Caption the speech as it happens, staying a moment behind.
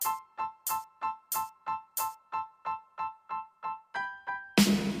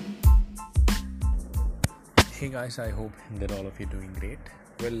Hey guys, I hope that all of you doing great.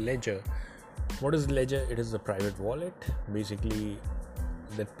 Well, Ledger. What is Ledger? It is a private wallet, basically,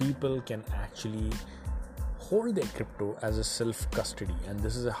 that people can actually hold their crypto as a self-custody, and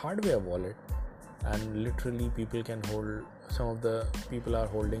this is a hardware wallet, and literally people can hold. Some of the people are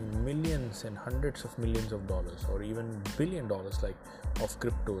holding millions and hundreds of millions of dollars, or even $1 billion, of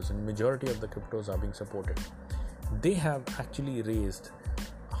cryptos, and majority of the cryptos are being supported. They have actually raised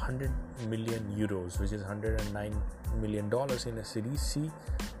 100 million euros, which is $109 million in a Series C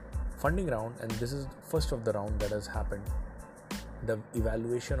funding round, and this is first of the round that has happened. The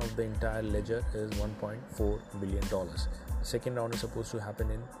evaluation of the entire ledger is $1.4 billion. The second round is supposed to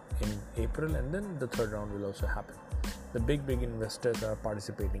happen in April, and then the third round will also happen. The big investors are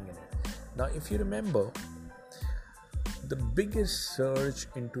participating in it. Now, if you remember, the biggest surge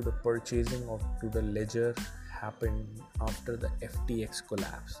into the purchasing to the ledger happened after the FTX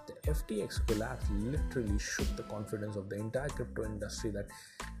collapse. The FTX collapse literally shook the confidence of the entire crypto industry that,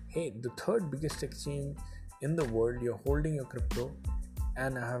 hey, the third biggest exchange in the world, you're holding your crypto,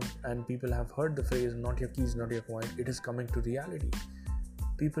 and people have heard the phrase, not your keys, not your coin. It is coming to reality.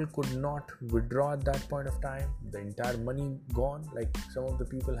 People could not withdraw at that point of time. The entire money gone. Like, some of the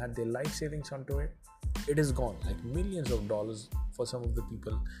people had their life savings onto it. It is gone. Like, millions of dollars for some of the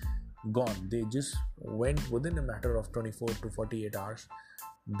people gone. They just went within a matter of 24 to 48 hours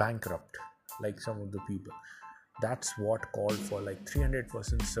bankrupt, like some of the people. That's what called for like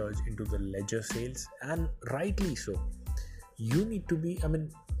 300% surge into the ledger sales, and rightly so. You need to be,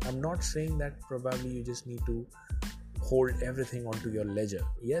 I'm not saying that probably you just need to hold everything onto your ledger.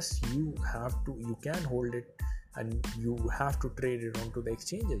 Yes, you can hold it, and you have to trade it onto the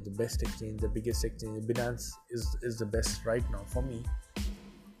exchanges. The best exchange, the biggest exchange, Binance is the best right now for me.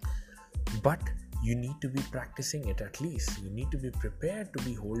 But you need to be practicing it at least. You need to be prepared to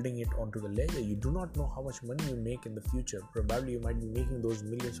be holding it onto the ledger. You do not know how much money you make in the future. Probably you might be making those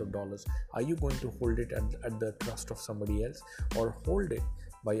millions of dollars. Are you going to hold it at the trust of somebody else, or hold it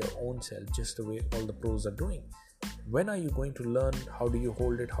by your own self, just the way all the pros are doing? When are you going to learn? How do you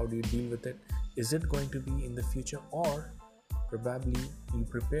hold it? How do you deal with it? Is it going to be in the future, or probably you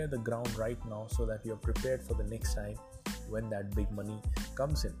prepare the ground right now so that you're prepared for the next time when that big money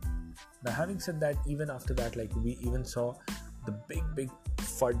comes in? Now, having said that, even after that, like, we even saw the big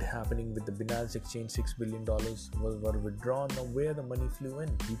FUD happening with the Binance exchange. $6 billion were withdrawn. Now, where the money flew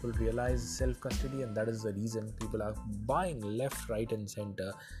in, people realized self-custody, and that is the reason people are buying left, right and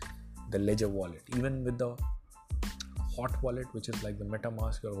center the Ledger wallet. Even with the hot wallet, which is like the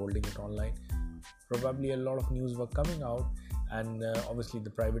MetaMask, you're holding it online. Probably a lot of news were coming out, and obviously the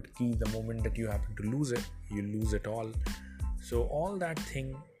private key, the moment that you happen to lose it, you lose it all. So all that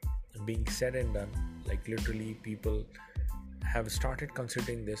thing being said and done, like, literally people have started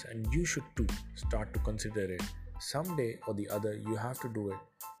considering this, and you should too start to consider it. Someday or the other you have to do it,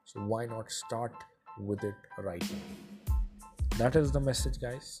 so why not start with it right now? That is the message,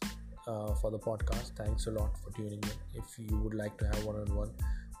 guys, for the podcast. Thanks a lot for tuning in. If you would like to have one-on-one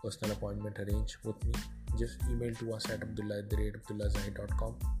personal appointment arranged with me, just email to us at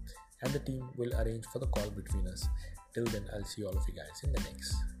abdullah@abdullahzahid.com, and the team will arrange for the call between us. Till then, I'll see all of you guys in the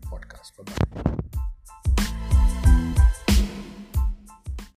next podcast. Bye-bye.